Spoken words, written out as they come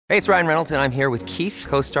Hey, it's Ryan Reynolds, and I'm here with Keith,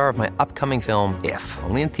 co-star of my upcoming film, If,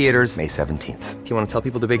 only in theaters May 17th. Do you want to tell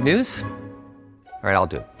people the big news? All right, I'll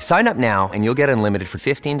do it. Sign up now and you'll get unlimited for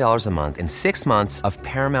 $15 a month and 6 months of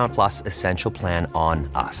Paramount Plus Essential Plan on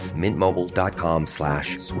us.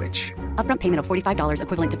 MintMobile.com/switch. Upfront payment of $45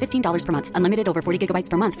 equivalent to $15 per month. Unlimited over 40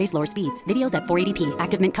 gigabytes per month. Face lower speeds. Videos at 480p.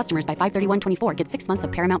 Active Mint customers by 531.24 get 6 months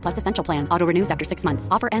of Paramount Plus Essential Plan. Auto renews after 6 months.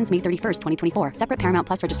 Offer ends May 31st, 2024. Separate Paramount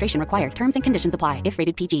Plus registration required. Terms and conditions apply if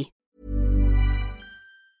rated PG.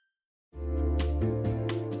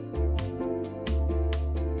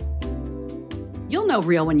 You'll know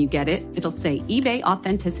real when you get it. It'll say eBay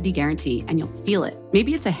Authenticity Guarantee, and you'll feel it.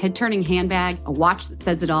 Maybe it's a head-turning handbag, a watch that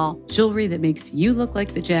says it all, jewelry that makes you look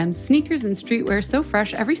like the gems, sneakers and streetwear so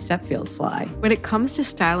fresh every step feels fly. When it comes to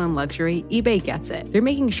style and luxury, eBay gets it. They're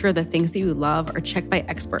making sure the things that you love are checked by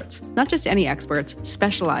experts. Not just any experts,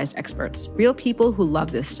 specialized experts. Real people who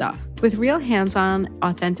love this stuff. With real hands-on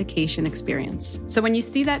authentication experience. So when you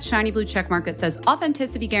see that shiny blue checkmark that says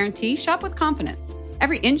Authenticity Guarantee, shop with confidence.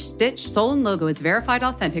 Every inch, stitch, sole, and logo is verified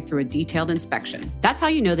authentic through a detailed inspection. That's how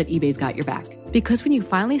you know that eBay's got your back. Because when you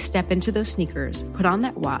finally step into those sneakers, put on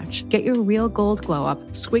that watch, get your real gold glow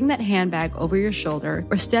up, swing that handbag over your shoulder,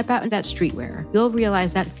 or step out in that streetwear, you'll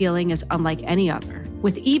realize that feeling is unlike any other.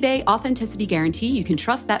 With eBay Authenticity Guarantee, you can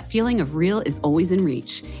trust that feeling of real is always in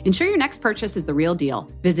reach. Ensure your next purchase is the real deal.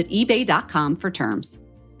 Visit ebay.com for terms.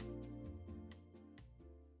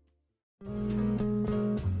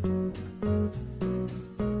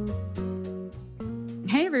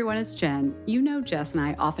 Hey everyone, it's Jen. You know Jess and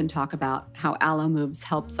I often talk about how Alo Moves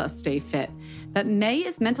helps us stay fit. But May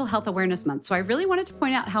is Mental Health Awareness Month, so I really wanted to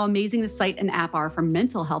point out how amazing the site and app are for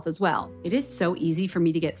mental health as well. It is so easy for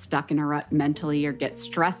me to get stuck in a rut mentally or get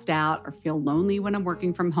stressed out or feel lonely when I'm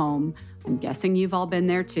working from home. I'm guessing you've all been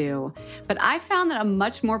there too. But I found that a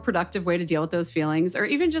much more productive way to deal with those feelings, or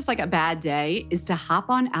even just like a bad day, is to hop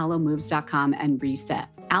on alomoves.com and reset.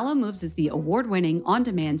 Alo Moves is the award-winning,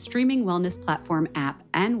 on-demand streaming wellness platform, app,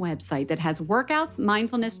 and website that has workouts,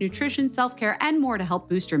 mindfulness, nutrition, self-care, and more to help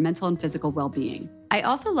boost your mental and physical well-being. I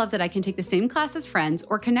also love that I can take the same class as friends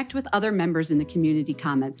or connect with other members in the community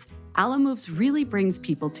comments. Alo Moves really brings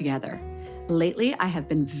people together. Lately, I have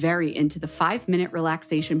been very into the 5-minute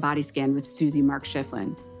relaxation body scan with Susie Mark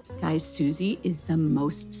Schifflin. Guys, Susie is the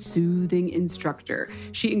most soothing instructor.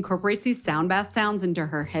 She incorporates these sound bath sounds into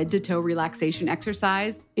her head-to-toe relaxation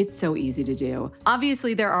exercise. It's so easy to do.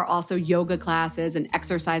 Obviously, there are also yoga classes and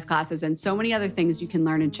exercise classes and so many other things you can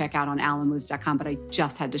learn and check out on alomoves.com, but I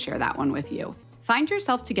just had to share that one with you. Find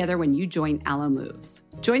yourself together when you join Alo Moves.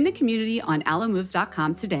 Join the community on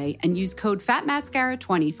alomoves.com today and use code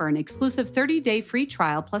FATMASCARA20 for an exclusive 30-day free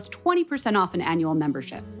trial plus 20% off an annual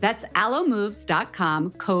membership. That's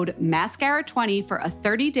alomoves.com, code MASCARA20 for a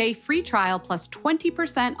 30-day free trial plus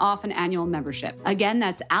 20% off an annual membership. Again,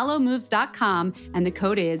 that's alomoves.com and the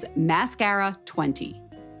code is MASCARA20.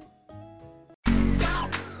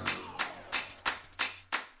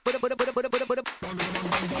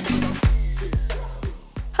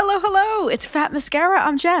 Hello, it's Fat Mascara.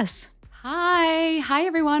 I'm Jess. Hi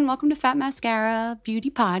everyone. Welcome to Fat Mascara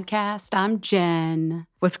Beauty Podcast. I'm Jen.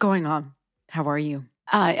 What's going on? How are you?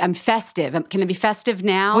 I'm festive. Can I be festive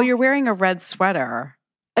now? Well, you're wearing a red sweater.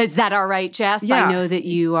 Is that all right, Jess? Yeah. I know that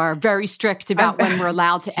you are very strict about when we're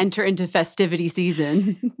allowed to enter into festivity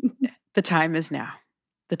season. The time is now.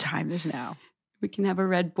 The time is now. We can have a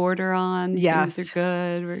red border on. Yes. Things are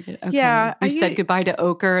good. We're good. Okay. Yeah. We've said goodbye to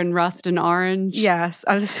ochre and rust and orange. Yes.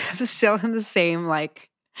 I'm still in the same,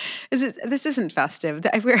 this isn't festive.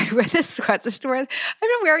 I wear this sweatshirt. I've been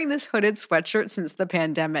wearing this hooded sweatshirt since the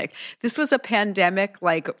pandemic. This was a pandemic,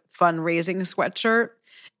 fundraising sweatshirt,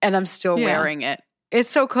 and I'm still wearing it. It's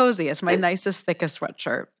so cozy. It's my nicest, thickest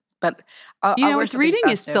sweatshirt. But I'll wear its reading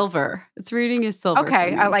festive. is silver. Its reading is silver.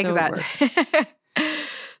 Okay. I like that.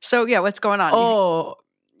 So, what's going on? Oh,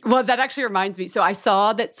 well, that actually reminds me. So I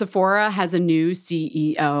saw that Sephora has a new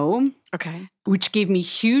CEO. Okay. Which gave me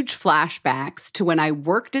huge flashbacks to when I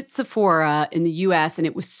worked at Sephora in the US, and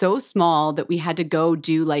it was so small that we had to go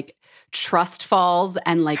do trust falls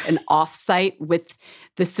and an offsite with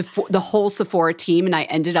the whole Sephora team. And I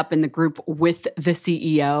ended up in the group with the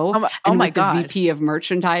CEO and with God. the VP of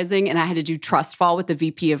merchandising. And I had to do trust fall with the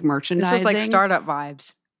VP of merchandising. This is like startup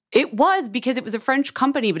vibes. It was, because it was a French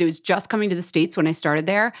company, but it was just coming to the States when I started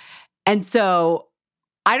there. And so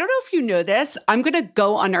I don't know if you know this. I'm going to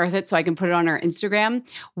go unearth it so I can put it on our Instagram.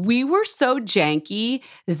 We were so janky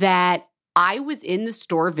that I was in the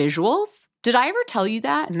store visuals. Did I ever tell you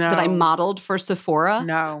that? No. That I modeled for Sephora?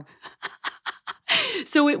 No.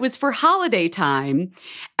 So it was for holiday time.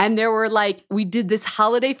 And there were we did this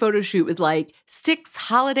holiday photo shoot with 6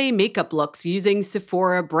 holiday makeup looks using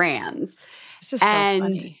Sephora brands. This is so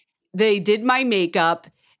funny. They did my makeup.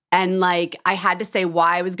 And I had to say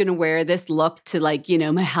why I was going to wear this look to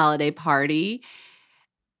my holiday party.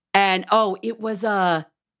 And it was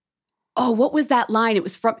what was that line? It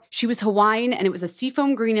was she was Hawaiian and it was a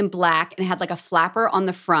seafoam green and black and it had a flapper on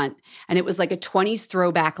the front. And it was a 20s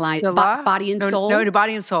throwback line. Body and Soul? No,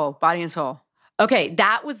 Body and Soul. Body and Soul. Okay,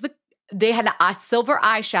 that was they had a silver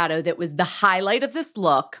eyeshadow that was the highlight of this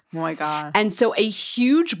look. Oh my God. And so a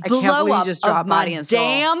huge blow up of my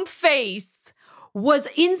damn face was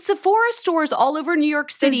in Sephora stores all over New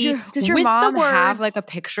York City. Does your mom have a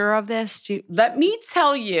picture of this? Let me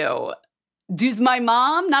tell you. Does my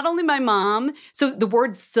mom, not only my mom, so the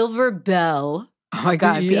word Silver Belle. Oh my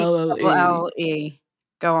God. B-L-L-E.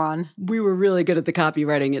 Go on. We were really good at the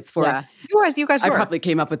copywriting. It's for. Yeah. You guys were. I probably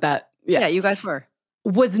came up with that. Yeah, you guys were.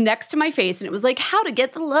 Was next to my face and it was how to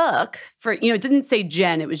get the look for, it didn't say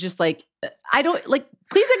Jen. It was just I don't,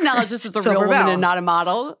 please acknowledge this is a real woman and not a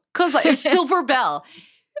model. Because it's Silver Belle.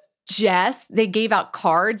 Jess, they gave out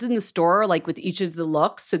cards in the store, with each of the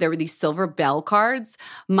looks. So there were these Silver Belle cards.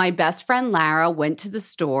 My best friend Lara went to the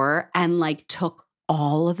store and took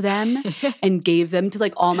all of them and gave them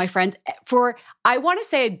to all my friends for, I want to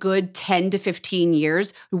say, a good 10 to 15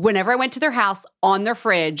 years. Whenever I went to their house, on their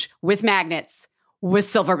fridge with magnets was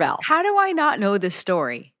Silver Belle. How do I not know this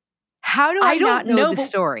story? How do I not know this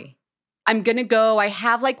story? I'm going to go. I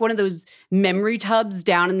have one of those memory tubs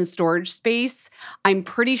down in the storage space. I'm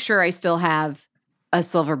pretty sure I still have a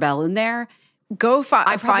Silver Belle in there. Go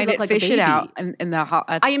find it, fish it out.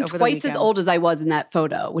 I am twice as old as I was in that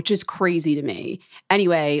photo, which is crazy to me.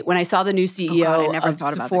 Anyway, when I saw the new CEO of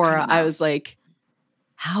Sephora, I was like,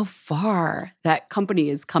 how far that company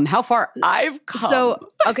has come, how far I've come. So,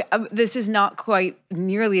 okay, this is not quite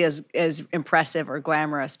nearly as impressive or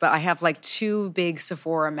glamorous, but I have 2 big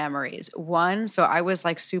Sephora memories. One, so I was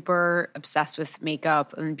super obsessed with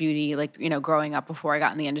makeup and beauty, growing up before I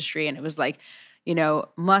got in the industry. And it was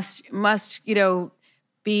must,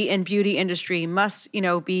 be in beauty industry, must,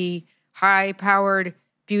 be high-powered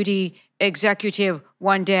beauty executive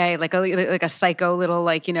one day, like a psycho little,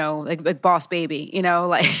 like boss baby, with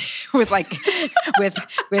with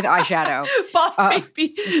eyeshadow. Boss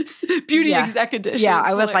baby, beauty exec edition. Yeah,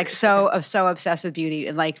 I was so obsessed with beauty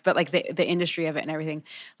and but the industry of it and everything.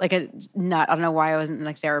 I don't know why I wasn't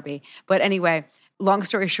in therapy, but anyway. Long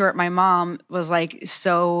story short, my mom was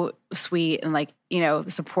so sweet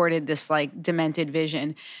and supported this demented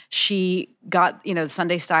vision. She got, the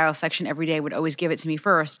Sunday Style section every day, would always give it to me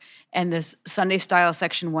first. And this Sunday Style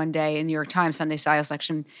section one day in New York Times Sunday Style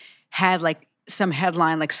section had some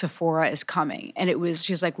headline Sephora is coming. And it was,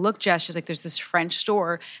 she's look, Jess, she's there's this French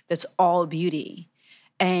store that's all beauty.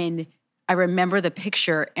 And I remember the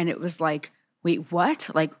picture and it was wait, what?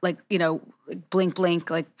 Blink,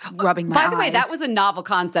 rubbing my eyes. By the way, that was a novel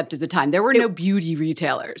concept at the time. There were no beauty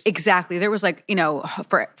retailers. Exactly. There was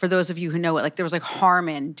for those of you who know it, there was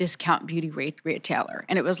Harmon discount beauty retailer.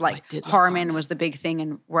 And it was Harmon was the big thing.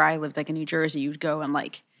 And where I lived, in New Jersey, you'd go and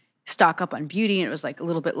stock up on beauty and it was a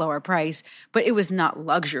little bit lower price, but it was not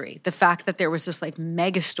luxury. The fact that there was this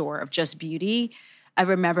mega store of just beauty, I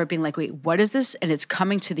remember being wait, what is this? And it's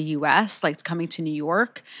coming to the US, it's coming to New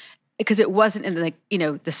York. Because it wasn't in the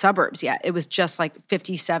suburbs yet. It was just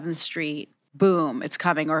 57th Street. Boom, it's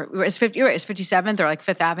coming. Or it's 57th or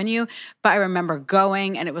 5th Avenue. But I remember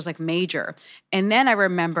going and it was major. And then I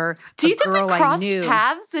remember Do you think we crossed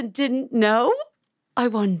paths and didn't know? I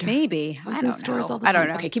wonder. Maybe. I was in stores all the time. I don't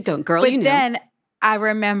know. Okay, keep going. Girl, but you knew. Then I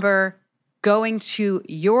remember going to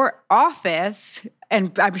your office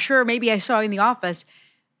and I'm sure maybe I saw you in the office.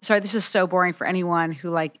 Sorry, this is so boring for anyone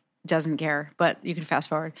who doesn't care, but you can fast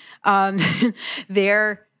forward.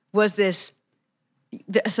 There was the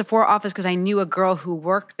Sephora office because I knew a girl who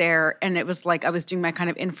worked there and it was I was doing my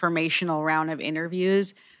kind of informational round of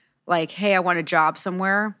interviews. Hey, I want a job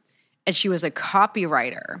somewhere. And she was a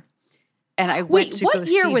copywriter. And I went to go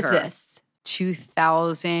see her. What year was this?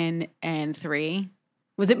 2003.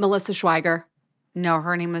 Was it Melissa Schweiger? No,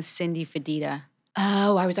 her name was Cindy Fedita.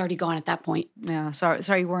 Oh, I was already gone at that point. Yeah,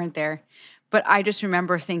 sorry you weren't there. But I just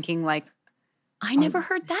remember thinking I never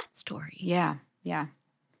heard that story. Yeah. That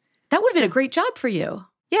would have been a great job for you.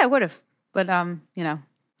 Yeah, it would have. But,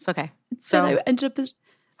 it's okay. So I ended up as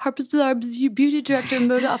Harper's Bazaar's beauty director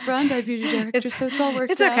and Moda Operandi beauty director, so it's all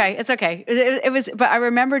worked out. It's okay. It was, but I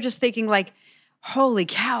remember just thinking holy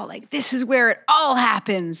cow, this is where it all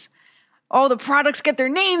happens. All the products get their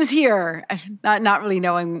names here. Not really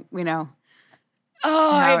knowing,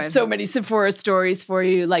 Oh, I have so many Sephora stories for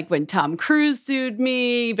you, like when Tom Cruise sued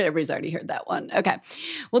me, but everybody's already heard that one. Okay.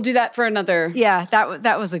 We'll do that for another. Yeah,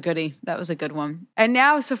 that was a goodie. That was a good one. And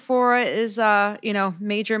now Sephora is,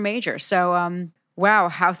 major. So, wow,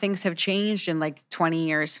 how things have changed in like 20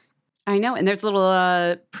 years. I know. And there's a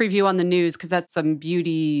little preview on the news because that's some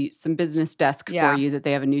business desk for you that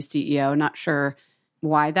they have a new CEO. Not sure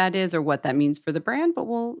why that is or what that means for the brand, but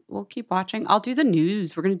we'll keep watching. I'll do the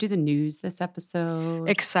news. We're going to do the news this episode.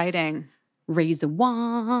 Exciting. Raise a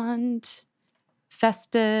wand.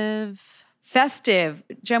 Festive.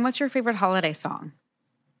 Jen, what's your favorite holiday song?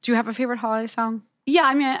 Do you have a favorite holiday song? Yeah,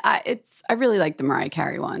 I mean, I really like the Mariah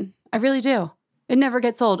Carey one. I really do. It never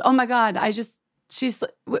gets old. Oh my God, she's,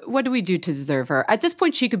 what do we do to deserve her? At this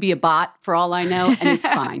point, she could be a bot for all I know, and it's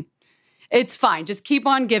fine. It's fine. Just keep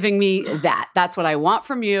on giving me that. That's what I want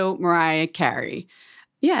from you, Mariah Carey.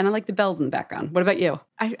 Yeah, and I like the bells in the background. What about you?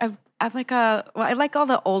 I like I like all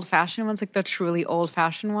the old fashioned ones, like the truly old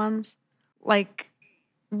fashioned ones, like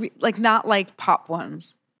not like pop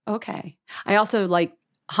ones. Okay. I also like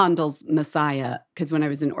Handel's Messiah because when I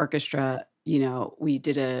was in orchestra, we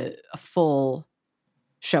did a full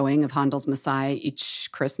showing of Handel's Messiah each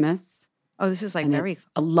Christmas. Oh, this is like it's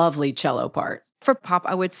a lovely cello part. For pop,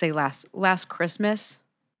 I would say Last Christmas.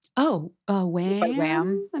 Oh, Wham! By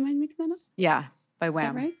Wham. Am I making that up? Yeah, by Wham. Is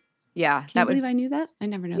that right? Yeah. Can you believe I knew that? I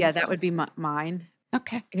never know. Yeah, that would be mine.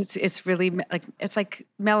 Okay. It's really it's like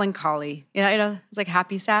melancholy. It's like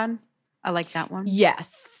happy sad. I like that one.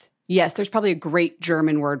 Yes. There's probably a great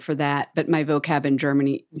German word for that, but my vocab in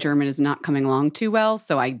German is not coming along too well,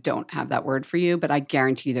 so I don't have that word for you. But I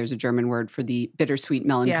guarantee you there's a German word for the bittersweet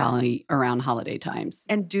melancholy around holiday times.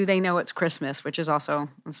 And do they know it's Christmas, which is also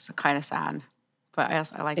kind of sad. But I like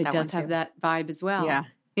that one. It does have that vibe as well.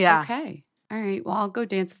 Yeah. Okay. All right. Well, I'll go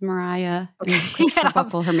dance with Mariah. Okay. Christopher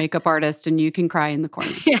Buckle, her makeup artist, and you can cry in the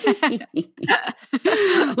corner.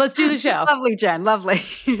 Let's do the show. Lovely, Jen. Lovely.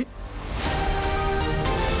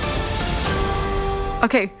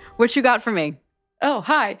 Okay, what you got for me? Oh,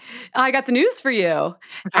 hi. I got the news for you. Okay.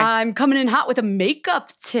 I'm coming in hot with a makeup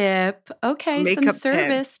tip. Okay, some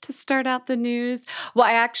service to start out the news. Well,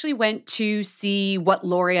 I actually went to see what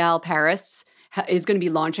L'Oréal Paris is going to be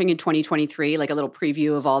launching in 2023, like a little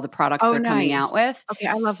preview of all the products they're coming out with. Okay,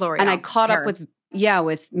 I love L'Oréal. And I caught up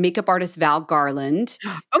with makeup artist Val Garland.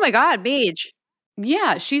 Oh my God, Mage.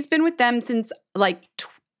 Yeah, she's been with them since like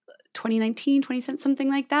 2019, 2017, something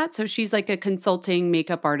like that. So she's like a consulting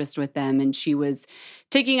makeup artist with them, and she was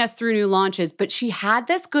taking us through new launches. But she had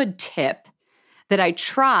this good tip that I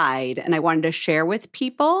tried and I wanted to share with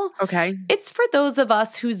people. Okay. It's for those of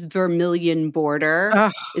us whose vermilion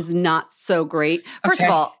border is not so great. First of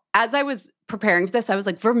all, as I was preparing for this, I was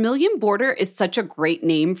like, Vermilion Border is such a great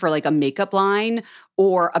name for like a makeup line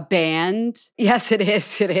or a band. Yes, it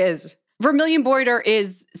is. It is. Vermilion Border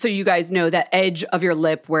is, so you guys know, that edge of your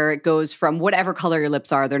lip where it goes from whatever color your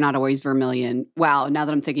lips are. They're not always vermilion. Wow, now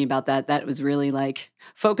that I'm thinking about that, that was really like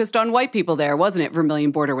focused on white people there, wasn't it?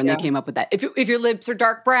 Vermilion Border when they came up with that. If your lips are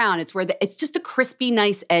dark brown, it's where it's just a crispy,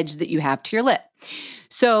 nice edge that you have to your lip.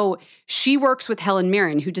 So she works with Helen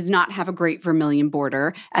Mirren, who does not have a great vermilion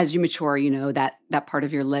border. As you mature, that part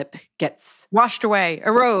of your lip gets washed away,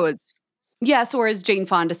 erodes. Yes, or as Jane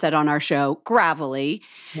Fonda said on our show, gravelly.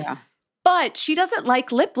 Yeah. But she doesn't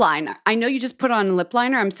like lip liner. I know you just put on a lip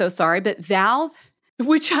liner. I'm so sorry. But Val,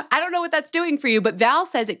 which I don't know what that's doing for you, but Val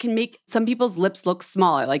says it can make some people's lips look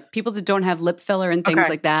smaller, like people that don't have lip filler and things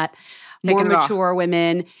like that. More mature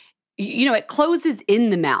women. It closes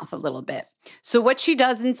in the mouth a little bit. So what she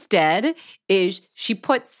does instead is she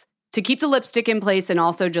puts, to keep the lipstick in place and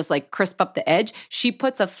also just like crisp up the edge, she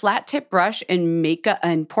puts a flat tip brush and makeup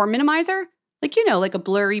and pore minimizer. Like a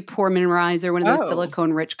blurry pore minimizer, one of those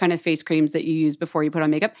silicone-rich kind of face creams that you use before you put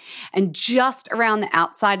on makeup, and just around the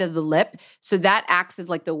outside of the lip. So that acts as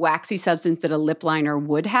like the waxy substance that a lip liner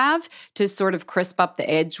would have to sort of crisp up the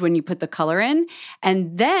edge when you put the color in.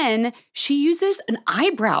 And then she uses an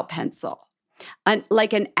eyebrow pencil,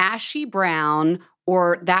 like an ashy brown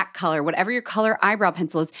or that color, whatever your color eyebrow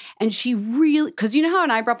pencil is. And she really, because you know how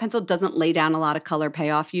an eyebrow pencil doesn't lay down a lot of color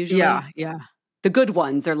payoff usually? Yeah. The good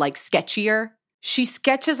ones are like sketchier. She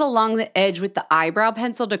sketches along the edge with the eyebrow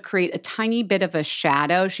pencil to create a tiny bit of a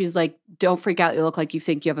shadow. She's like, don't freak out. You look like you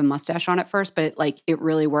think you have a mustache on at first, but it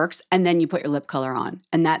really works. And then you put your lip color on.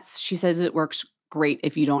 And she says it works great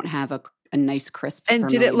if you don't have a nice crisp. And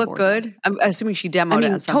did it look border. good? I'm assuming she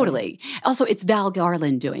demoed it. Totally. Also, it's Val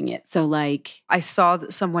Garland doing it. So I saw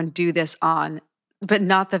someone do this but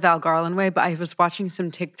not the Val Garland way, but I was watching some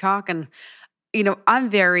TikTok and,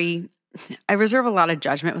 I reserve a lot of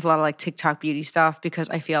judgment with a lot of like TikTok beauty stuff because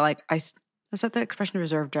I feel like Is that the expression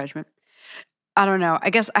reserve judgment? I don't know. I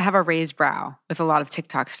guess I have a raised brow with a lot of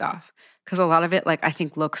TikTok stuff because a lot of it, like, I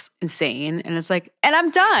think looks insane. And it's like, and I'm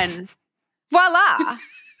done. Voila.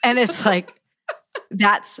 And it's like,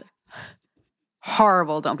 that's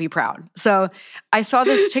horrible. Don't be proud. So I saw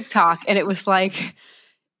this TikTok and it was like,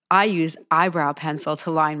 I use eyebrow pencil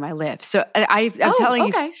to line my lips. So I'm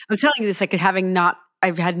telling you this, like,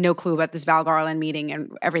 I've had no clue about this Val Garland meeting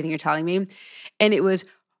and everything you're telling me. And it was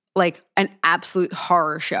like an absolute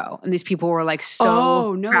horror show. And these people were like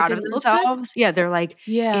so proud of themselves. Yeah, they're like,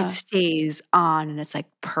 it stays on and it's like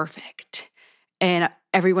perfect. And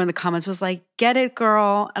everyone in the comments was like, get it,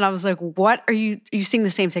 girl. And I was like, what are you seeing the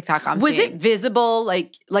same TikTok I'm seeing? Was it visible,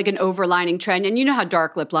 like an overlining trend? And you know how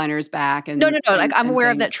dark lip liner is back. And No. Like, I'm aware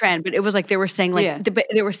of that trend, but it was like they were saying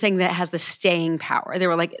they were saying that it has the staying power.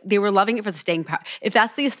 They were loving it for the staying power. If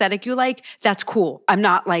that's the aesthetic you like, that's cool. I'm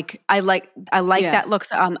not like I like that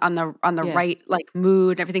looks on the right like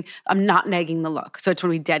mood and everything. I'm not negging the look. So I just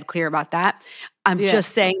want to be dead clear about that. I'm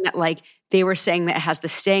just saying that like they were saying that it has the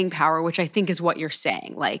staying power, which I think is what you're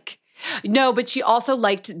saying. Like, no, but she also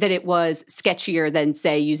liked that it was sketchier than,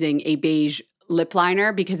 say, using a beige lip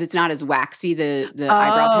liner because it's not as waxy, the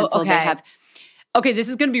eyebrow pencil they have. Okay, this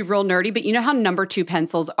is going to be real nerdy, but you know how number 2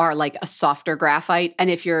 pencils are like a softer graphite? And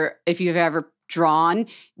if you've ever drawn,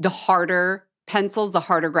 the harder pencils, the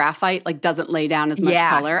harder graphite, like doesn't lay down as much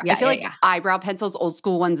color. I feel like eyebrow pencils, old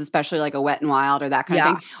school ones, especially like a Wet n Wild or that kind of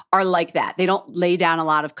thing, are like that. They don't lay down a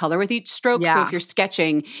lot of color with each stroke. So if you're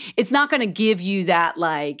sketching, it's not going to give you that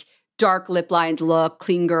like dark lip lines look,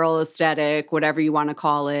 clean girl aesthetic, whatever you want to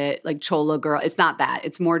call it, like chola girl. It's not that.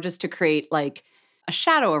 It's more just to create like a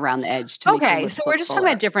shadow around the edge. To make so we're just talking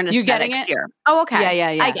about different aesthetics. You getting it? Here. Oh, okay.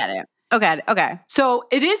 Yeah. I get it. Okay. So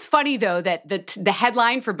it is funny, though, that the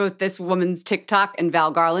headline for both this woman's TikTok and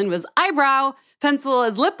Val Garland was eyebrow pencil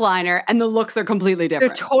as lip liner, and the looks are completely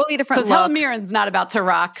different. They're totally different looks. Because Helen Mirren's not about to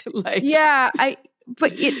rock like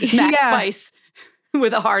Max Spice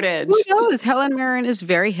with a hard edge. Who knows? Helen Mirren is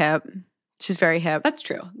very hip. She's very hip. That's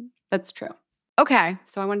true. Okay.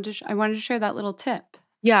 So I wanted to share that little tip.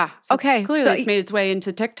 Yeah. So okay. Clearly it's made its way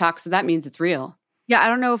into TikTok, so that means it's real. Yeah, I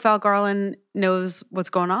don't know if Val Garland knows what's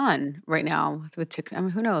going on right now with TikTok. I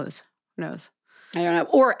mean, who knows? I don't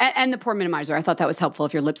know. And the pore minimizer. I thought that was helpful.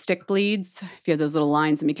 If your lipstick bleeds, if you have those little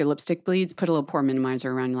lines that make your lipstick bleeds, put a little pore minimizer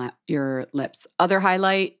around your lips. Other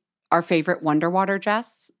highlight, our favorite Wonder Water,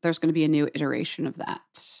 Jess. There's going to be a new iteration of that.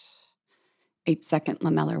 8-second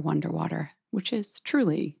lamellar Wonder Water, which is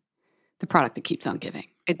truly the product that keeps on giving.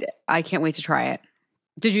 I can't wait to try it.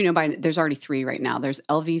 Did you know there's already 3 right now. There's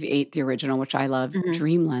Elvive 8, the original, which I love,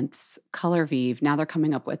 Dream Lengths, Color Vive. Now they're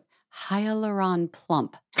coming up with Hyaluron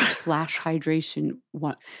Plump Flash Hydration.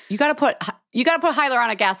 You got to put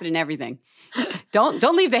hyaluronic acid in everything.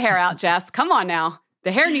 Don't leave the hair out, Jess. Come on now.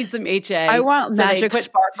 The hair needs some HA. I want Magic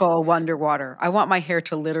Sparkle Wonder Water. I want my hair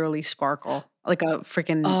to literally sparkle like a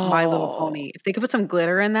freaking My Little Pony. If they could put some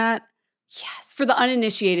glitter in that. Yes. For the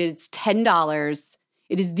uninitiated, it's $10.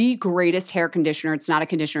 It is the greatest hair conditioner. It's not a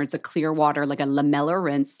conditioner. It's a clear water, like a lamellar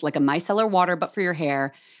rinse, like a micellar water, but for your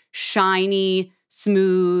hair. Shiny,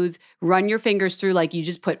 smooth. Run your fingers through like you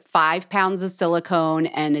just put 5 pounds of silicone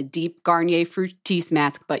and a deep Garnier Fructis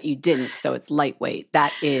mask, but you didn't, so it's lightweight.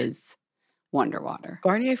 That is Wonder Water.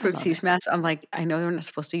 Garnier Fructis mask, I'm like, I know they're not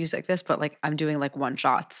supposed to use like this, but like I'm doing like 1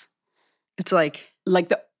 shots. It's like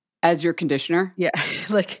as your conditioner? Yeah.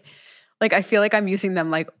 like I feel like I'm using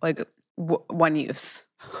them like one use.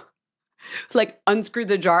 Like unscrew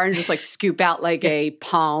the jar and just like scoop out like a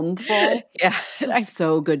palm full. Yeah. It's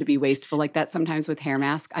so good to be wasteful like that sometimes with hair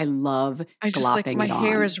mask. I love glopping my it on.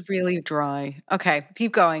 hair is really dry. Okay,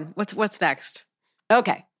 keep going. What's next?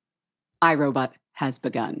 Okay. iRobot has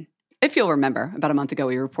begun. If you'll remember, about a month ago,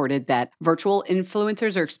 we reported that virtual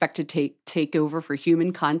influencers are expected to take over for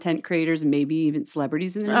human content creators and maybe even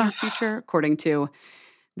celebrities in the near future, according to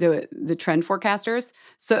the trend forecasters.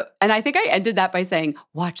 So, and I think I ended that by saying,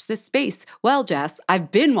 watch this space. Well, Jess, I've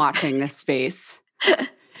been watching this space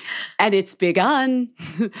and it's begun.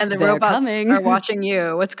 And the robots are watching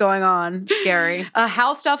you. What's going on? Scary. A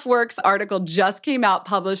How Stuff Works article just came out,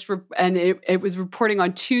 published, and it was reporting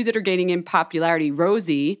on 2 that are gaining in popularity.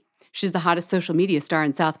 Rosie, she's the hottest social media star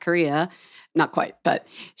in South Korea. Not quite, but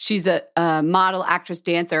she's a model, actress,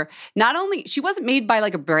 dancer. Not only, she wasn't made by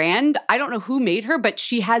like a brand. I don't know who made her, but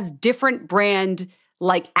she has different brand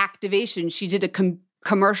like activation. She did a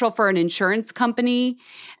commercial for an insurance company,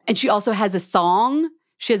 and she also has a song.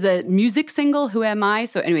 She has a music single, Who Am I?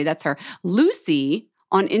 So anyway, that's her. Lucy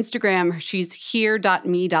On Instagram, she's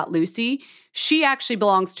here.me.lucy. She actually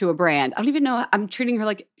belongs to a brand. I don't even know. I'm treating her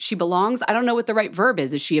like she belongs. I don't know what the right verb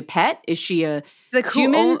is. Is she a pet? Is she a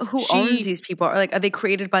human? Who owns these people? Or like, are they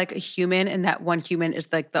created by like a human, and that one human is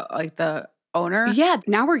like the owner? Yeah.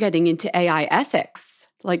 Now we're getting into AI ethics.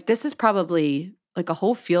 Like this is probably like a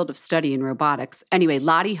whole field of study in robotics. Anyway,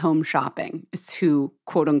 Lottie Home Shopping is who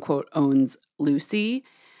quote unquote owns Lucy.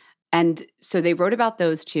 And so they wrote about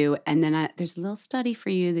those two. And then there's a little study for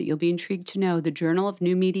you that you'll be intrigued to know. The Journal of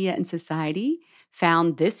New Media and Society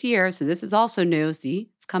found this year, so this is also new, see,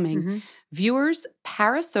 it's coming, viewers'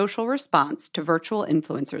 parasocial response to virtual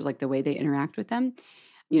influencers, like the way they interact with them.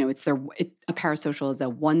 You know, a parasocial is a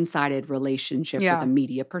one-sided relationship with a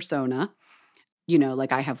media persona. You know,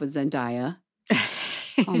 like I have with Zendaya.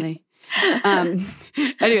 Anyway,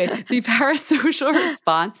 the parasocial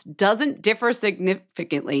response doesn't differ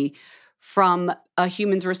significantly from a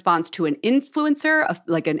human's response to an influencer,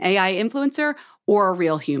 like an AI influencer, or a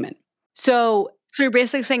real human. So you're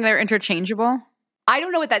basically saying they're interchangeable? I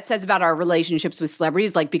don't know what that says about our relationships with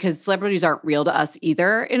celebrities, like because celebrities aren't real to us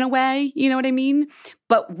either in a way, you know what I mean?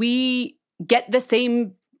 But we get the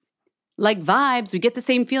same like vibes, we get the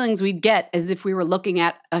same feelings we'd get as if we were looking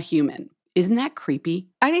at a human. Isn't that creepy?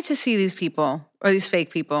 I need to see these people or these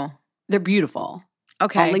fake people. They're beautiful.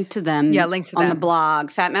 Okay. I'll link to them. Yeah, link to on them. the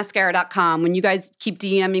blog, fatmascara.com. When you guys keep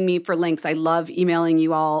DMing me for links, I love emailing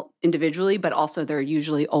you all individually, but also they're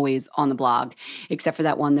usually always on the blog, except for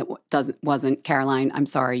that one that wasn't. Caroline, I'm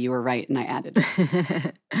sorry, you were right, and I added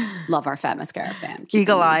it. Love our Fat Mascara fam.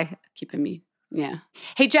 Eagle eye. Keeping me, yeah.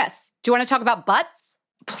 Hey, Jess, do you want to talk about butts?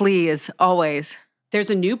 Please, always. There's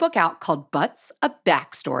a new book out called Butts, A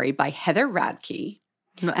Backstory by Heather Radke.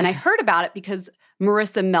 And I heard about it because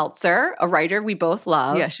Marissa Meltzer, a writer we both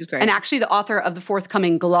love. Yeah, she's great. And actually the author of the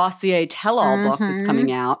forthcoming Glossier tell-all book that's coming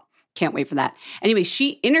out. Can't wait for that. Anyway,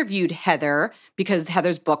 she interviewed Heather because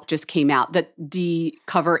Heather's book just came out. The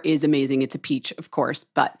cover is amazing. It's a peach, of course,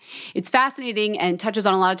 but it's fascinating and touches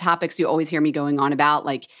on a lot of topics you always hear me going on about,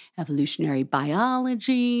 like evolutionary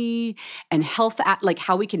biology and health, like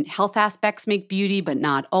how we can health aspects make beauty, but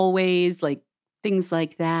not always, like things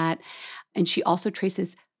like that. And she also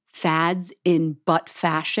traces fads in butt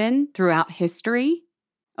fashion throughout history.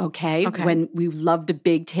 Okay. When we loved a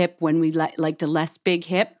big hip, when we liked a less big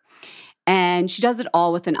hip. And she does it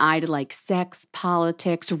all with an eye to like sex,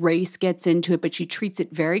 politics, race gets into it, but she treats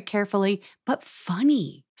it very carefully, but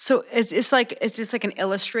funny. So is this like an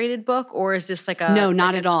illustrated book, or is this like a no,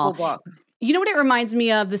 not like at all. Book? You know what it reminds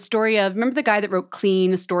me of? The story of, remember the guy that wrote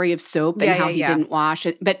Clean, a story of soap and how he didn't wash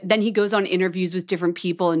it? But then he goes on interviews with different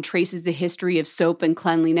people and traces the history of soap and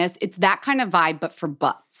cleanliness. It's that kind of vibe, but for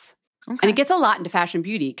butts. Okay. And it gets a lot into fashion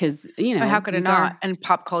beauty because, you know. How could it not? And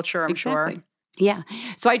pop culture, I'm sure. Yeah.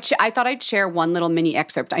 So I thought I'd share one little mini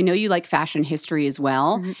excerpt. I know you like fashion history as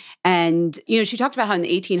well. Mm-hmm. And, you know, she talked about how in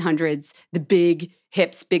the 1800s, the big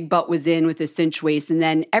hips, big butt was in with a cinch waist. And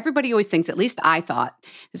then everybody always thinks, at least I thought,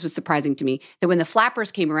 this was surprising to me, that when the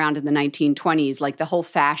flappers came around in the 1920s, like the whole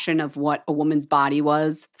fashion of what a woman's body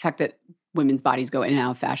was, the fact that women's bodies go in and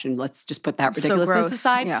out of fashion, let's just put that ridiculousness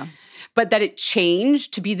aside. Yeah. But that it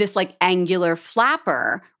changed to be this like angular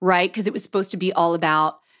flapper, right? Because it was supposed to be all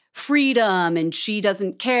about freedom and she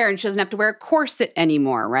doesn't care and she doesn't have to wear a corset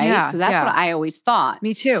anymore, right? Yeah, so that's what I always thought.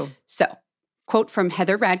 Me too. So, quote from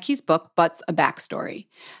Heather Radke's book, Butts, A Backstory.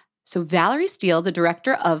 So Valerie Steele, the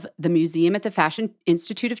director of the museum at the Fashion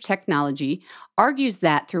Institute of Technology, argues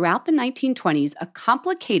that throughout the 1920s, a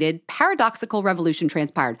complicated, paradoxical revolution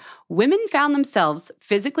transpired. Women found themselves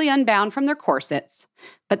physically unbound from their corsets,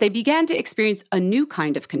 but they began to experience a new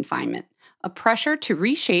kind of confinement, a pressure to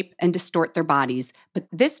reshape and distort their bodies, but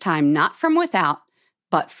this time not from without,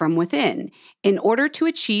 but from within. In order to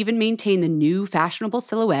achieve and maintain the new fashionable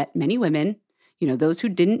silhouette, many women, you know, those who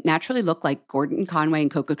didn't naturally look like Gordon Conway and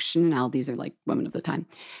Coco Chanel, these are like women of the time,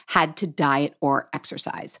 had to diet or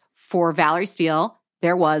exercise. For Valerie Steele,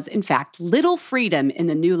 there was, in fact, little freedom in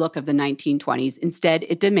the new look of the 1920s. Instead,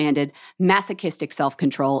 it demanded masochistic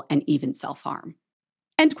self-control and even self-harm.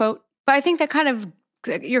 End quote. But I think that kind of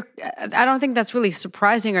I don't think that's really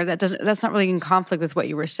surprising, or that's not really in conflict with what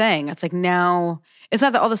you were saying. It's like now, it's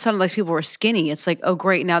not that all of a sudden like people were skinny. It's like, oh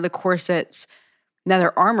great, now the corsets, now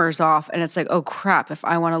their armor's off, and it's like, oh crap, if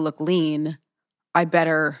I want to look lean, I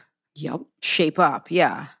better shape up.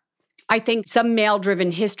 Yeah. I think some male-driven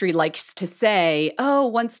history likes to say, oh,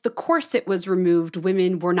 once the corset was removed,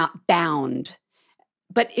 women were not bound.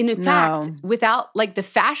 But in fact, without like the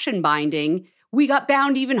fashion binding, we got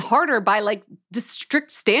bound even harder by like the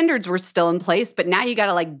strict standards were still in place, but now you got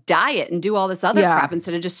to like diet and do all this other crap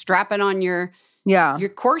instead of just strapping on your Yeah. your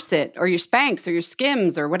corset or your Spanx or your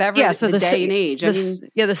Skims or whatever So the day and age.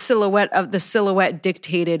 The silhouette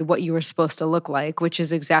dictated what you were supposed to look like, which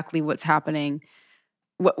is exactly what's happening.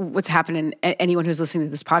 What's happening? Anyone who's listening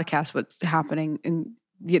to this podcast, what's happening in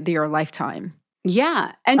your lifetime?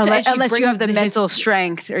 Yeah, and unless you have the mental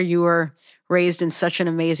strength, or you were raised in such an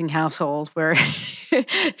amazing household where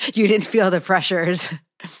you didn't feel the pressures.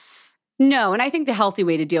 No, and I think the healthy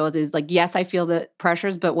way to deal with it is like, yes, I feel the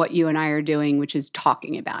pressures, but what you and I are doing, which is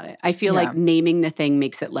talking about it. I feel like naming the thing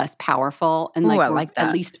makes it less powerful, and I like that.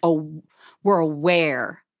 At least we're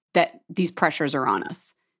aware that these pressures are on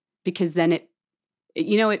us, because then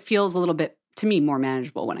it feels a little bit, to me, more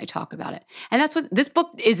manageable when I talk about it. And that's what this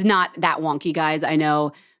book is. Not that wonky, guys. I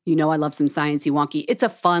know. I love some sciencey wonky. It's a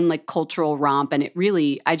fun, like, cultural romp, and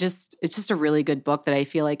it's just a really good book that I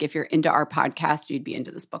feel like if you're into our podcast, you'd be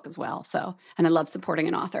into this book as well. So, and I love supporting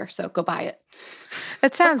an author, so go buy it.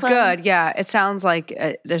 It sounds good. Yeah, it sounds like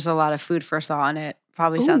there's a lot of food for thought in it.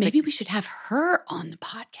 Probably sounds maybe like we should have her on the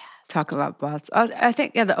podcast. Talk about butts. I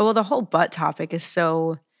think the whole butt topic is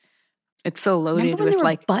so. It's so loaded. Remember when with there were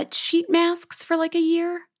like butt sheet masks for like a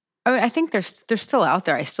year? I mean, I think they're still out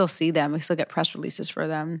there. I still see them. I still get press releases for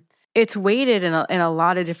them. It's weighted in a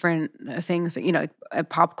lot of different things.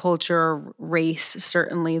 Pop culture, race.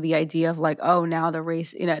 Certainly, the idea of like, oh, now the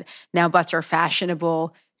race. Now butts are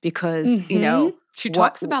fashionable because she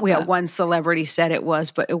talks about that. One celebrity said it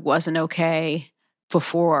was, but it wasn't okay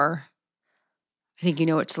before. I think you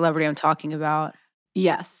know which celebrity I'm talking about.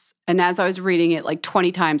 Yes. And as I was reading it like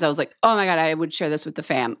 20 times, I was like, oh my God, I would share this with the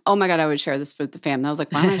fam. Oh my God, I would share this with the fam. And I was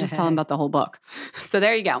like, why don't I just tell them about the whole book? So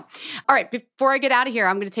there you go. All right, before I get out of here,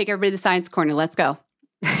 I'm going to take everybody to the science corner. Let's go.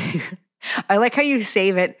 I like how you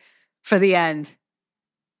save it for the end.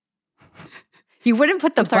 You wouldn't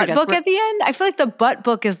put the butt book at the end? I feel like the butt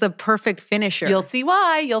book is the perfect finisher. You'll see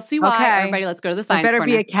why. Okay. Everybody, let's go to the science corner. There better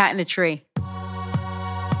be a cat in a tree.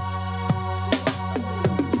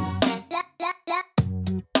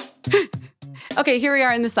 Okay, here we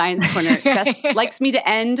are in the science corner. Jess likes me to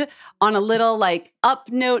end on a little like up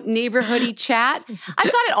note neighborhoody chat.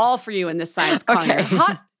 I've got it all for you in this science corner. Okay.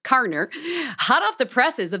 Hot off the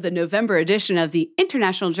presses of the November edition of the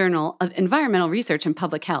International Journal of Environmental Research and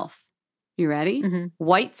Public Health. You ready? Mm-hmm.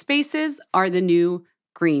 White spaces are the new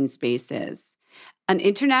green spaces. An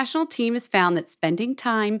international team has found that spending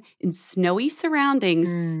time in snowy surroundings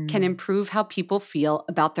can improve how people feel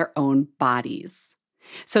about their own bodies.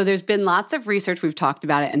 So there's been lots of research, we've talked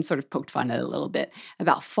about it and sort of poked fun at it a little bit,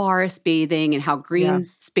 about forest bathing and how green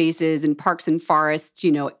spaces and parks and forests,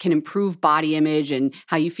 it can improve body image and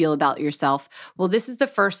how you feel about yourself. Well, this is the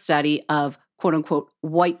first study of quote unquote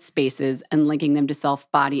white spaces and linking them to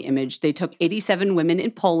self-body image. They took 87 women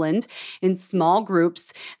in Poland in small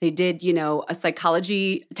groups. They did, a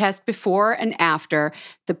psychology test before and after.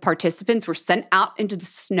 The participants were sent out into the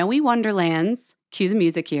snowy wonderlands. Cue the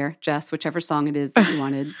music here, Jess, whichever song it is that you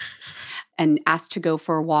wanted, and asked to go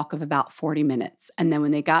for a walk of about 40 minutes. And then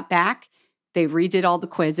when they got back, they redid all the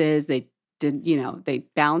quizzes. They did, they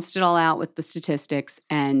balanced it all out with the statistics,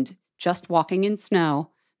 and just walking in snow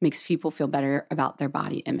makes people feel better about their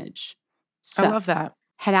body image. So I love that.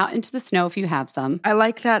 Head out into the snow if you have some. I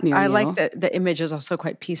like that. I like that the image is also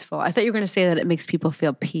quite peaceful. I thought you were going to say that it makes people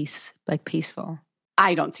feel peaceful.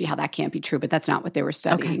 I don't see how that can't be true, but that's not what they were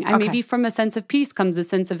studying. Okay. Maybe from a sense of peace comes a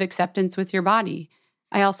sense of acceptance with your body.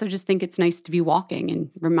 I also just think it's nice to be walking and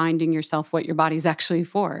reminding yourself what your body's actually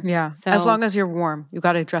for. Yeah. So, as long as you're warm. You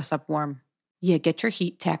got to dress up warm. Yeah, get your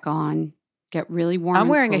heat tech on. Get really warm. I'm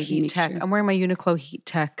wearing a heat tech. I'm wearing my Uniqlo heat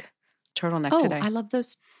tech turtleneck today. I love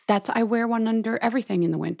those. I wear one under everything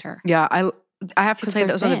in the winter. Yeah, I have to say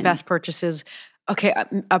those are the best purchases. Okay,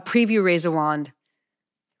 a preview razor wand.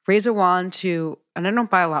 Razor wand and I don't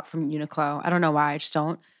buy a lot from Uniqlo. I don't know why, I just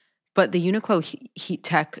don't. But the Uniqlo heat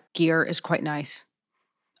tech gear is quite nice.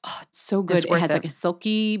 Oh, it's so good. It has like a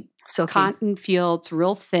silky cotton feel. It's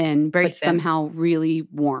real thin, but somehow really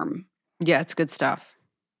warm. Yeah, it's good stuff.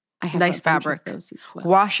 I have nice fabric. Those as well.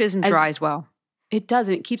 Washes and dries well. It does,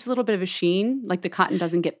 and it keeps a little bit of a sheen, like the cotton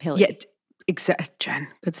doesn't get pilly. Yeah, exactly, Jen.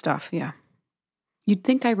 Good stuff, yeah. You'd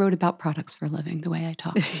think I wrote about products for a living, the way I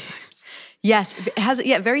talk sometimes. Yes, it has,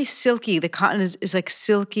 very silky. The cotton is like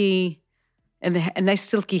silky and a nice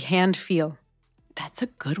silky hand feel. That's a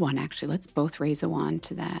good one, actually. Let's both raise a wand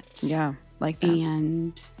to that. Yeah, like that.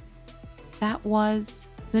 And that was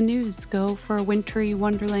the news. Go for a wintry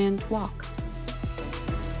wonderland walk.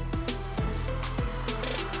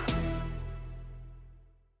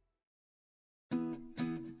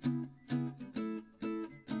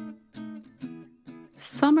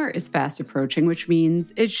 Summer is fast approaching, which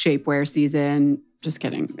means it's shapewear season. Just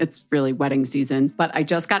kidding. It's really wedding season. But I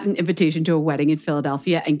just got an invitation to a wedding in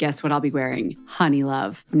Philadelphia, and guess what I'll be wearing? Honey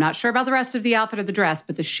Love. I'm not sure about the rest of the outfit or the dress,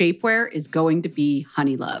 but the shapewear is going to be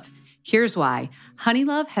Honey Love. Here's why. Honey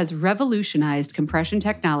Love has revolutionized compression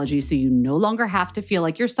technology so you no longer have to feel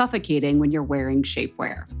like you're suffocating when you're wearing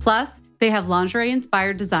shapewear. Plus, they have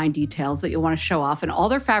lingerie-inspired design details that you'll want to show off, and all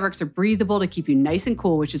their fabrics are breathable to keep you nice and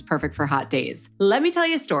cool, which is perfect for hot days. Let me tell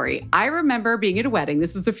you a story. I remember being at a wedding,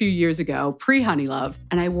 this was a few years ago, pre-Honey Love,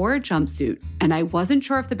 and I wore a jumpsuit, and I wasn't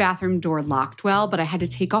sure if the bathroom door locked well, but I had to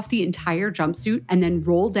take off the entire jumpsuit and then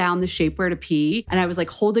roll down the shapewear to pee, and I was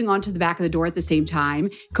like holding onto the back of the door at the same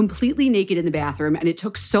time, completely naked in the bathroom, and it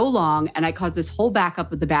took so long, and I caused this whole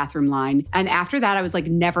backup of the bathroom line, and after that, I was like,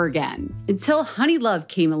 never again. Until Honey Love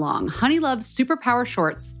came along. Honey Love's Superpower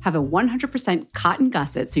shorts have a 100% cotton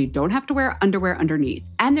gusset, so you don't have to wear underwear underneath.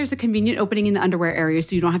 And there's a convenient opening in the underwear area,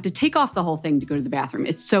 so you don't have to take off the whole thing to go to the bathroom.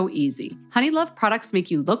 It's so easy. Honey Love products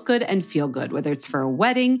make you look good and feel good, whether it's for a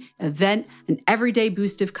wedding, event, an everyday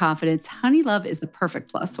boost of confidence. Honey Love is the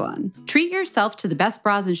perfect plus one. Treat yourself to the best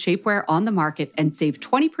bras and shapewear on the market and save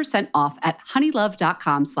 20% off at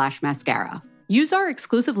honeylove.com/mascara. Use our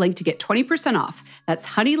exclusive link to get 20% off. That's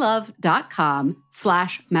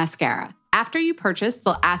honeylove.com/mascara. After you purchase,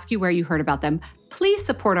 they'll ask you where you heard about them. Please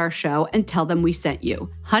support our show and tell them we sent you.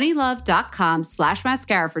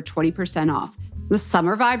 honeylove.com/mascara for 20% off. The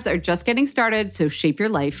summer vibes are just getting started, so shape your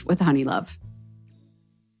life with Honey Love.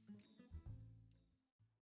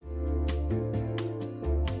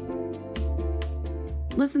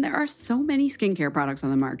 Listen, there are so many skincare products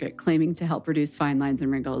on the market claiming to help reduce fine lines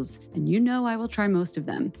and wrinkles, and you know I will try most of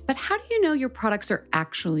them. But how do you know your products are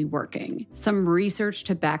actually working? Some research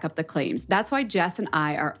to back up the claims. That's why Jess and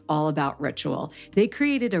I are all about Ritual. They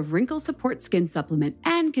created a wrinkle support skin supplement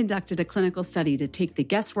and conducted a clinical study to take the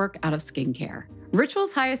guesswork out of skincare.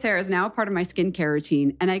 Ritual's Hyacera is now a part of my skincare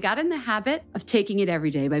routine, and I got in the habit of taking it every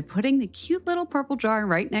day by putting the cute little purple jar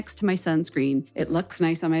right next to my sunscreen. It looks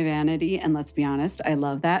nice on my vanity, and let's be honest, I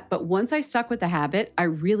love that. But once I stuck with the habit, I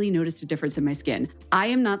really noticed a difference in my skin. I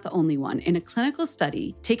am not the only one. In a clinical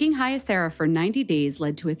study, taking Hyacera for 90 days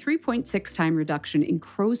led to a 3.6 time reduction in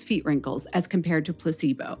crow's feet wrinkles as compared to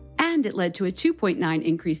placebo. And it led to a 2.9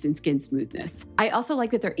 increase in skin smoothness. I also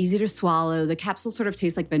like that they're easy to swallow. The capsules sort of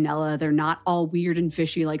taste like vanilla. They're not all weird and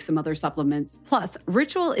fishy like some other supplements. Plus,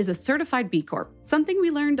 Ritual is a certified B Corp, something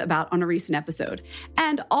we learned about on a recent episode.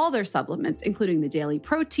 And all their supplements, including the daily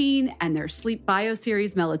protein and their Sleep Bio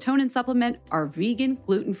Series melatonin supplement, are vegan,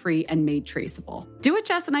 gluten-free, and made traceable. Do what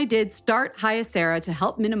Jess and I did, start Hyacera to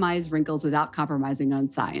help minimize wrinkles without compromising on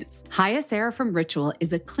science. Hyacera from Ritual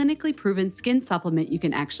is a clinically proven skin supplement you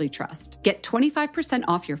can actually trust. Get 25%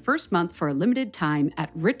 off your first month for a limited time at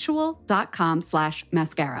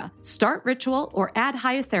ritual.com/mascara. Start Ritual or add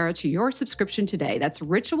Hyacera to your subscription today. That's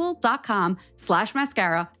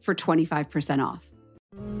ritual.com/mascara for 25% off.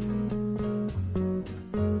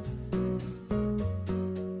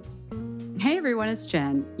 Hey everyone, it's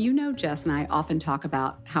Jen. You know Jess and I often talk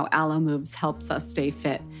about how Alo Moves helps us stay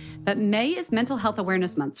fit. But May is Mental Health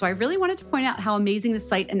Awareness Month, so I really wanted to point out how amazing the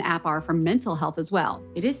site and app are for mental health as well.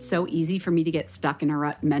 It is so easy for me to get stuck in a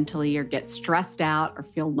rut mentally or get stressed out or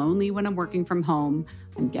feel lonely when I'm working from home.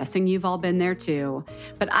 I'm guessing you've all been there too.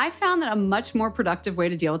 But I found that a much more productive way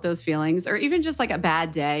to deal with those feelings, or even just like a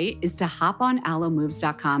bad day, is to hop on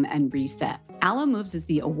alomoves.com and reset. Alo Moves is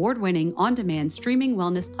the award-winning, on-demand streaming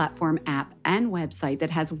wellness platform, app, and website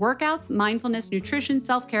that has workouts, mindfulness, nutrition,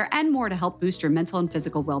 self-care, and more to help boost your mental and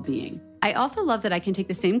physical well-being. I also love that I can take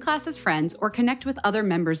the same class as friends or connect with other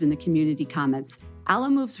members in the community comments. Alo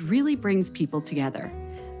Moves really brings people together.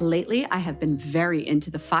 Lately, I have been very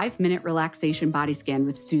into the 5-minute relaxation body scan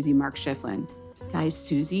with Susie Mark Schifflin. Guys,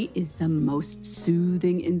 Susie is the most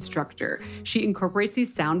soothing instructor. She incorporates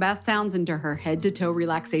these sound bath sounds into her head-to-toe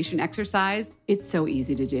relaxation exercise. It's so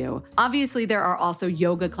easy to do. Obviously, there are also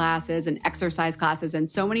yoga classes and exercise classes and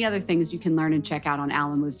so many other things you can learn and check out on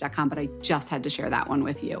alomoves.com, but I just had to share that one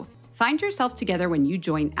with you. Find yourself together when you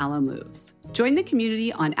join Alo Moves. Join the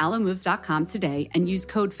community on alomoves.com today and use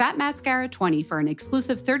code FATMASCARA20 for an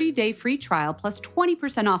exclusive 30-day free trial plus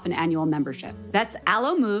 20% off an annual membership. That's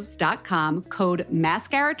alomoves.com, code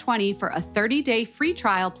MASCARA20 for a 30-day free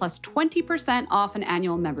trial plus 20% off an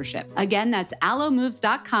annual membership. Again, that's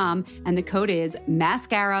alomoves.com and the code is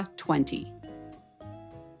MASCARA20.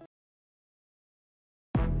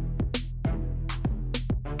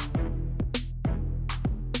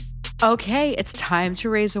 Okay, it's time to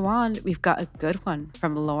raise a wand. We've got a good one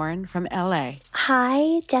from Lauren from LA.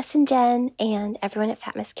 Hi, Jess and Jen, and everyone at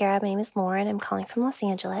Fat Mascara. My name is Lauren. I'm calling from Los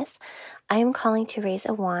Angeles. I am calling to raise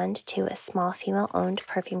a wand to a small female-owned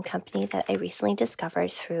perfume company that I recently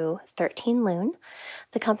discovered through 13 Lune.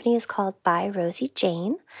 The company is called By Rosie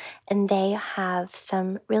Jane, and they have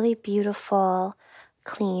some really beautiful,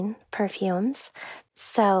 clean perfumes.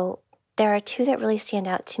 So there are two that really stand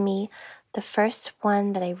out to me. The first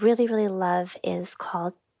one that I really, really love is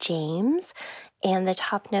called James, and the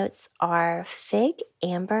top notes are fig,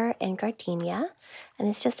 amber, and gardenia, and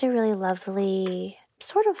it's just a really lovely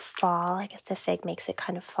sort of fall. I guess the fig makes it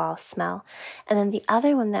kind of fall smell. And then the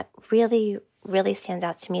other one that really, really stands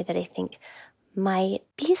out to me that I think might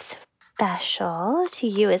be special to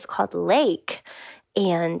you is called Lake,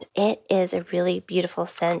 and it is a really beautiful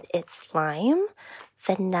scent. It's lime,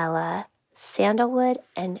 vanilla, sandalwood,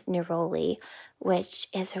 and neroli, which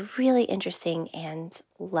is a really interesting and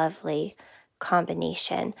lovely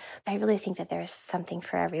combination. I really think that there's something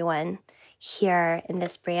for everyone here in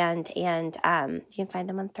this brand, and you can find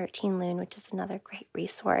them on 13 Lune, which is another great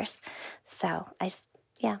resource. So I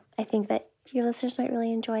think that your listeners might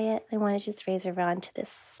really enjoy it. I want to just raise a wand to this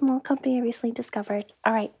small company I recently discovered.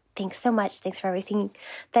 All right, thanks so much. Thanks for everything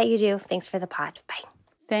that you do. Thanks for the pod. Bye.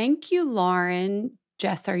 Thank you, Lauren.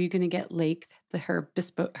 Jess, are you going to get Lake, her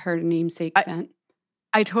namesake scent?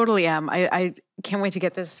 I totally am. I can't wait to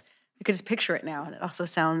get this. I could just picture it now. And it also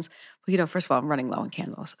sounds, first of all, I'm running low on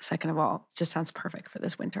candles. Second of all, it just sounds perfect for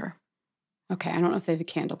this winter. Okay, I don't know if they have a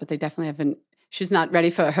candle, but they definitely have she's not ready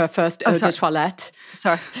for her first eau de toilette.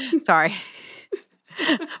 Sorry.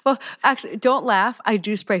 Well, actually, don't laugh. I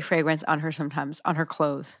do spray fragrance on her sometimes, on her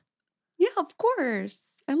clothes. Yeah, of course.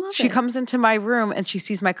 I love it. She comes into my room and she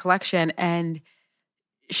sees my collection and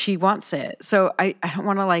she wants it. So I don't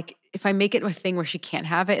want to if I make it a thing where she can't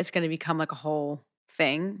have it, it's going to become like a whole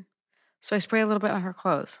thing. So I spray a little bit on her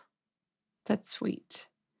clothes. That's sweet.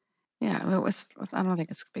 Yeah, I don't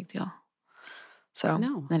think it's a big deal. So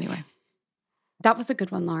no. Anyway. That was a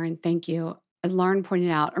good one, Lauren. Thank you. As Lauren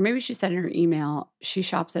pointed out, or maybe she said in her email, she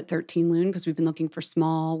shops at 13 Lune because we've been looking for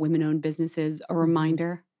small women-owned businesses. A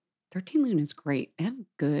reminder, 13 Lune is great. They have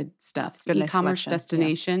good stuff. It's an e-commerce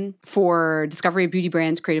destination for discovery of beauty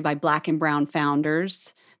brands created by Black and brown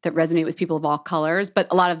founders that resonate with people of all colors. But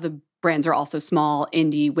a lot of the brands are also small,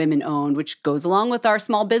 indie, women-owned, which goes along with our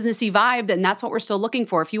small businessy vibe, and that's what we're still looking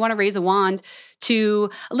for. If you want to raise a wand to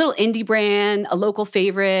a little indie brand, a local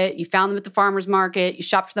favorite, you found them at the farmer's market, you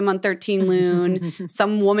shopped for them on 13 Lune,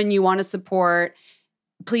 some woman you want to support,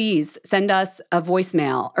 please send us a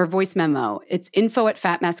voicemail or voice memo. It's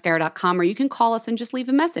info@fatmascara.com, or you can call us and just leave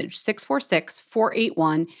a message,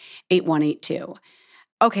 646-481-8182.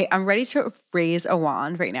 Okay, I'm ready to raise a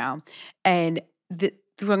wand right now, and what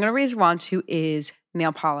I'm going to raise a wand to is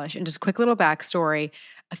nail polish. And just a quick little backstory.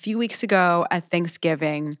 A few weeks ago at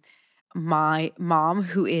Thanksgiving, my mom,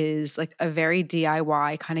 who is like a very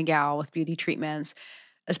DIY kind of gal with beauty treatments,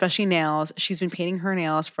 especially nails, she's been painting her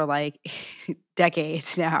nails for like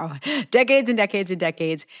decades now. Decades and decades and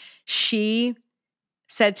decades. She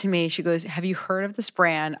said to me, she goes, "Have you heard of this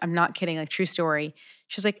brand?" I'm not kidding, like true story.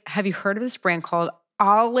 She's like, "Have you heard of this brand called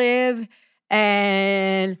Olive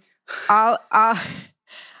and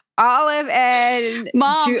Olive and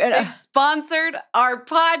Mom, they've sponsored our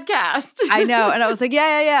podcast." I know. And I was like,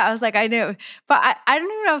 yeah. I was like, I knew. But I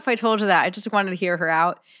don't even know if I told her that. I just wanted to hear her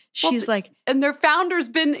out. She's and their founder's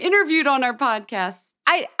been interviewed on our podcast.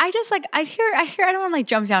 I don't want to like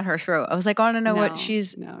jump down her throat. I was like, I want to know what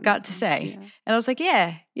she's got to say. Yeah. And I was like,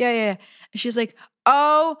 yeah. And she's like,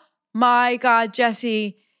 "Oh my God,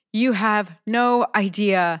 Jessie, you have no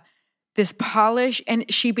idea. This polish," and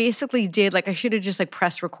she basically did I should have just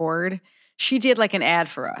pressed record. She did an ad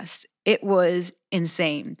for us. It was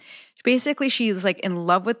insane. Basically, she's in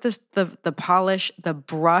love with the polish, the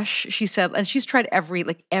brush. She said, and she's tried every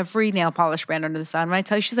nail polish brand under the sun. When I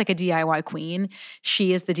tell you she's a DIY queen,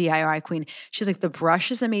 she is the DIY queen. She's the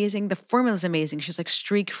brush is amazing, the formula is amazing. She's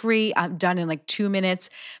streak free. I'm done in 2 minutes.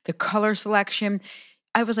 The color selection.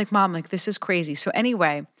 I was like, "Mom, this is crazy." So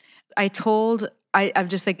anyway, I'm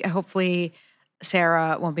just hopefully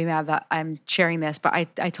Sarah won't be mad that I'm sharing this, but I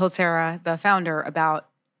told Sarah, the founder, about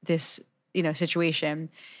this, situation,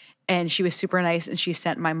 and she was super nice, and she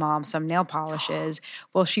sent my mom some nail polishes.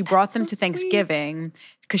 Well, she brought them to Thanksgiving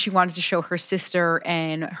because she wanted to show her sister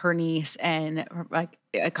and her niece and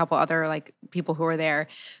a couple other people who were there.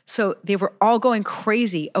 So they were all going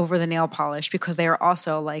crazy over the nail polish because they are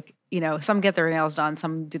also some get their nails done,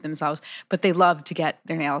 some do themselves, but they love to get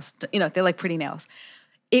their nails, they like pretty nails.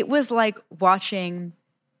 It was like watching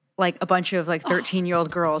like a bunch of like 13-year-old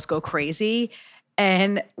girls go crazy.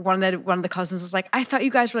 And one of the cousins was like, I thought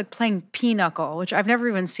you guys were like playing Pinochle, which I've never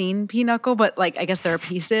even seen Pinochle, but like I guess there are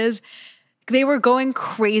pieces. They were going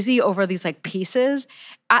crazy over these like pieces.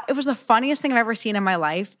 It was the funniest thing I've ever seen in my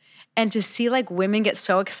life. And to see like women get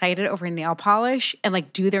so excited over nail polish and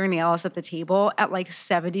like do their nails at the table at like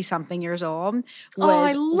 70-something years old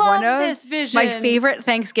was I love this vision. My favorite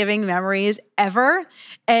Thanksgiving memories ever.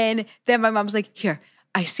 And then my mom's like, here,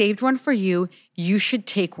 I saved one for you. You should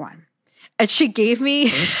take one. And she gave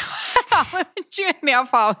me nail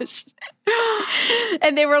polish.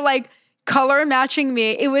 And they were like, color matching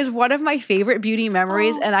me. It was one of my favorite beauty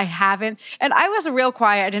memories, and I haven't. And I was real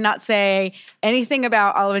quiet. I did not say anything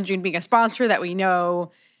about Olive and June being a sponsor, that we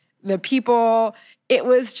know the people. It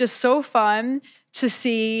was just so fun to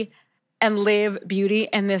see and live beauty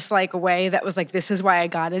in this like way that was like, this is why I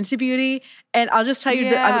got into beauty. And I'll just tell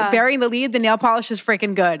you that I'm burying the lead. The nail polish is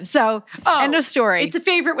freaking good. So end of story. It's a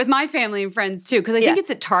favorite with my family and friends too, because I think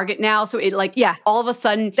it's at Target now. So it like all of a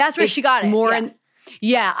sudden that's where she got it. More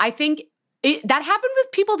I think that happened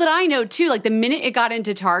with people that I know too. Like the minute it got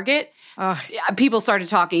into Target, people started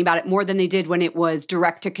talking about it more than they did when it was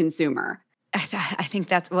direct to consumer. I think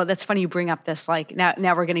that's funny you bring up this. Like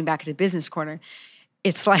now we're getting back to business corner.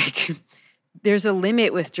 It's like there's a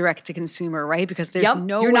limit with direct to consumer, right? Because there's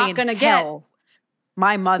no you're way not going to get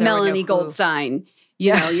my mother, Melanie Goldstein.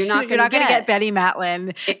 You know, you're not going to get Betty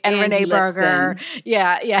Matlin and Renee Berger.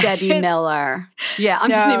 Debbie Miller. Yeah, I'm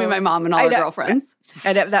just naming my mom and all her girlfriends.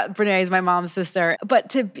 And that Renee is my mom's sister. But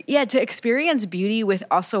to experience beauty with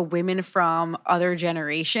also women from other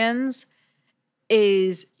generations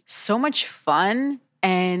is so much fun,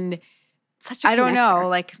 and such a I don't know,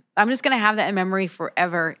 like I'm just gonna have that in memory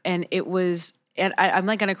forever. And it was, and I'm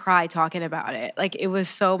like gonna cry talking about it. Like it was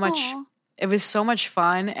so much, it was so much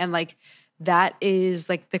fun, and like that is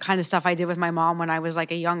like the kind of stuff I did with my mom when I was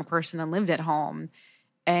like a young person and lived at home,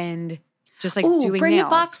 and just like doing bring nails. A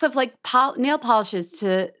box of like nail polishes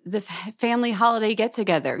to the family holiday get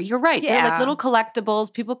together. You're right. They're like little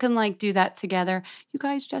collectibles. People can like do that together. You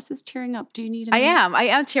guys, Jess is tearing up. Do you need? I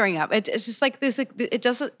am tearing up. It's just like this. Like it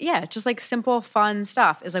doesn't. Yeah, just like simple, fun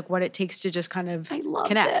stuff is like what it takes to just kind of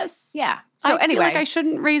connect. This. Yeah. So I anyway, feel like I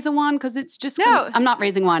shouldn't raise a wand because it's just. I'm not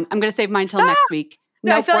raising one. I'm going to save mine till next week.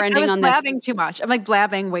 No, I feel like I was blabbing too much. I'm like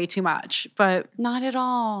blabbing way too much, but not at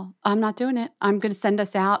all. I'm not doing it. I'm going to send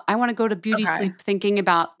us out. I want to go to beauty sleep thinking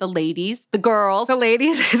about the ladies, the girls, the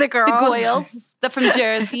Goyles, from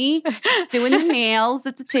Jersey, doing the nails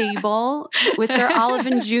at the table with their Olive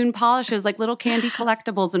and June polishes, like little candy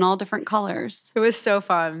collectibles in all different colors. It was so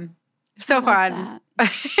fun. So fun.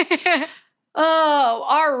 Oh,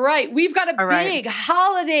 all right. We've got a big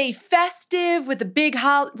holiday festive with a big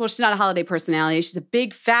well, she's not a holiday personality. She's a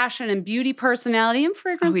big fashion and beauty personality and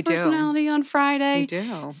fragrance personality on Friday. We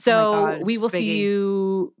do. So we will see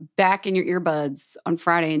you back in your earbuds on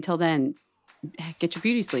Friday. Until then, get your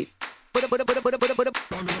beauty sleep.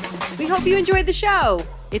 We hope you enjoyed the show.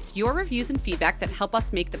 It's your reviews and feedback that help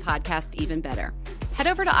us make the podcast even better. Head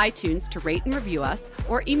over to iTunes to rate and review us,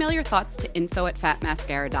 or email your thoughts to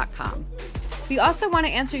info@fatmascara.com. We also want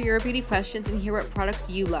to answer your beauty questions and hear what products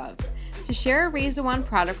you love. To share a Raise a Wand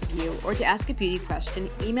product review or to ask a beauty question,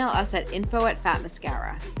 email us at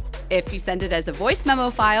info@fatmascara. If you send it as a voice memo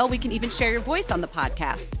file, we can even share your voice on the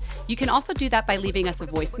podcast. You can also do that by leaving us a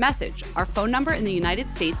voice message. Our phone number in the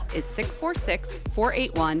United States is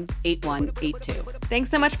 646-481-8182. Thanks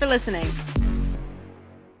so much for listening.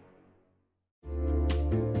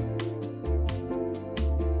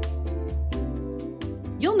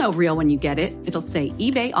 You'll know real when you get it. It'll say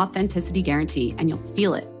eBay Authenticity Guarantee, and you'll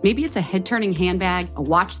feel it. Maybe it's a head-turning handbag, a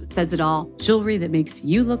watch that says it all, jewelry that makes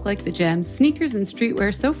you look like the gems, sneakers and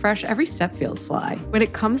streetwear so fresh every step feels fly. When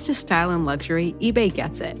it comes to style and luxury, eBay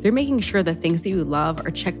gets it. They're making sure the things that you love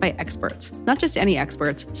are checked by experts. Not just any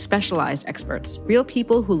experts, specialized experts. Real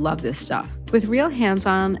people who love this stuff. With real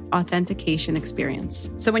hands-on authentication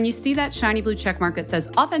experience. So when you see that shiny blue checkmark that says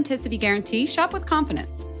Authenticity Guarantee, shop with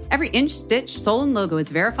confidence. Every inch, stitch, sole, and logo is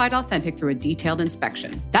verified authentic through a detailed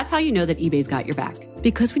inspection. That's how you know that eBay's got your back.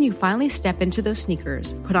 Because when you finally step into those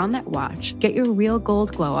sneakers, put on that watch, get your real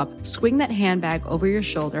gold glow up, swing that handbag over your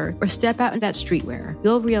shoulder, or step out in that streetwear,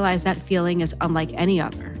 you'll realize that feeling is unlike any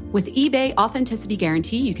other. With eBay Authenticity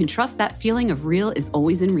Guarantee, you can trust that feeling of real is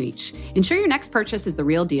always in reach. Ensure your next purchase is the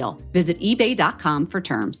real deal. Visit ebay.com for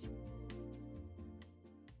terms.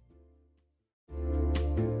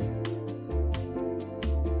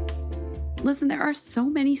 Listen, there are so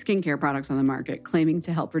many skincare products on the market claiming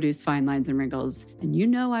to help reduce fine lines and wrinkles, and you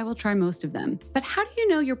know I will try most of them. But how do you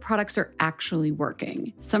know your products are actually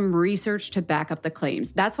working? Some research to back up the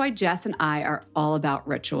claims. That's why Jess and I are all about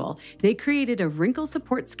Ritual. They created a wrinkle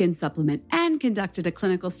support skin supplement and conducted a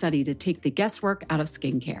clinical study to take the guesswork out of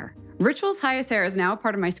skincare. Ritual's Hyacera is now a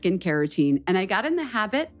part of my skincare routine, and I got in the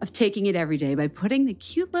habit of taking it every day by putting the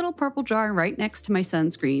cute little purple jar right next to my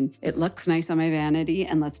sunscreen. It looks nice on my vanity,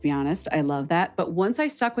 and let's be honest, I love that. But once I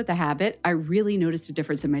stuck with the habit, I really noticed a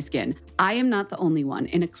difference in my skin. I am not the only one.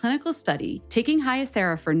 In a clinical study, taking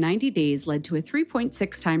Hyacera for 90 days led to a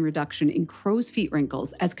 3.6 time reduction in crow's feet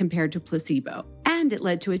wrinkles as compared to placebo. And it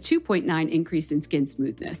led to a 2.9 increase in skin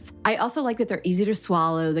smoothness. I also like that they're easy to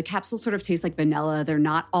swallow. The capsules sort of taste like vanilla. They're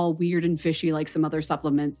not all weird and fishy like some other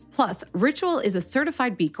supplements. Plus, Ritual is a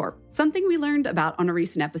certified B Corp, something we learned about on a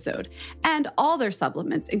recent episode. And all their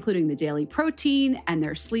supplements, including the daily protein and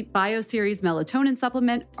their Sleep Bio Series melatonin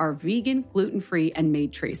supplement, are vegan, gluten-free, and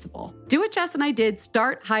made traceable. Do what Jess and I did.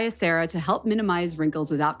 Start Hyacera to help minimize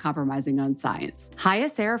wrinkles without compromising on science.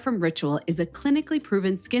 Hyacera from Ritual is a clinically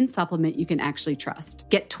proven skin supplement you can actually trust.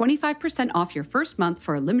 Get 25% off your first month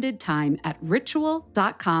for a limited time at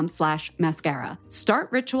ritual.com/mascara.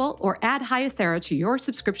 Start Ritual or add Hyacera to your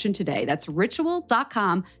subscription today. That's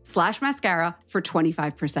ritual.com/mascara for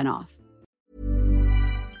 25% off.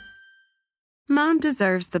 Mom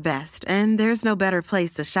deserves the best, and there's no better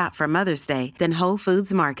place to shop for Mother's Day than Whole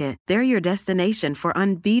Foods Market. They're your destination for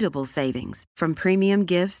unbeatable savings, from premium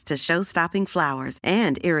gifts to show-stopping flowers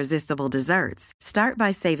and irresistible desserts. Start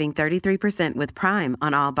by saving 33% with Prime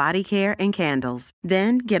on all body care and candles.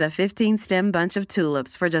 Then get a 15-stem bunch of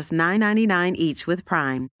tulips for just $9.99 each with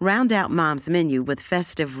Prime. Round out Mom's menu with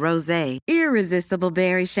festive rosé, irresistible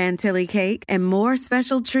berry chantilly cake, and more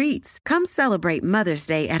special treats. Come celebrate Mother's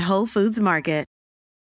Day at Whole Foods Market.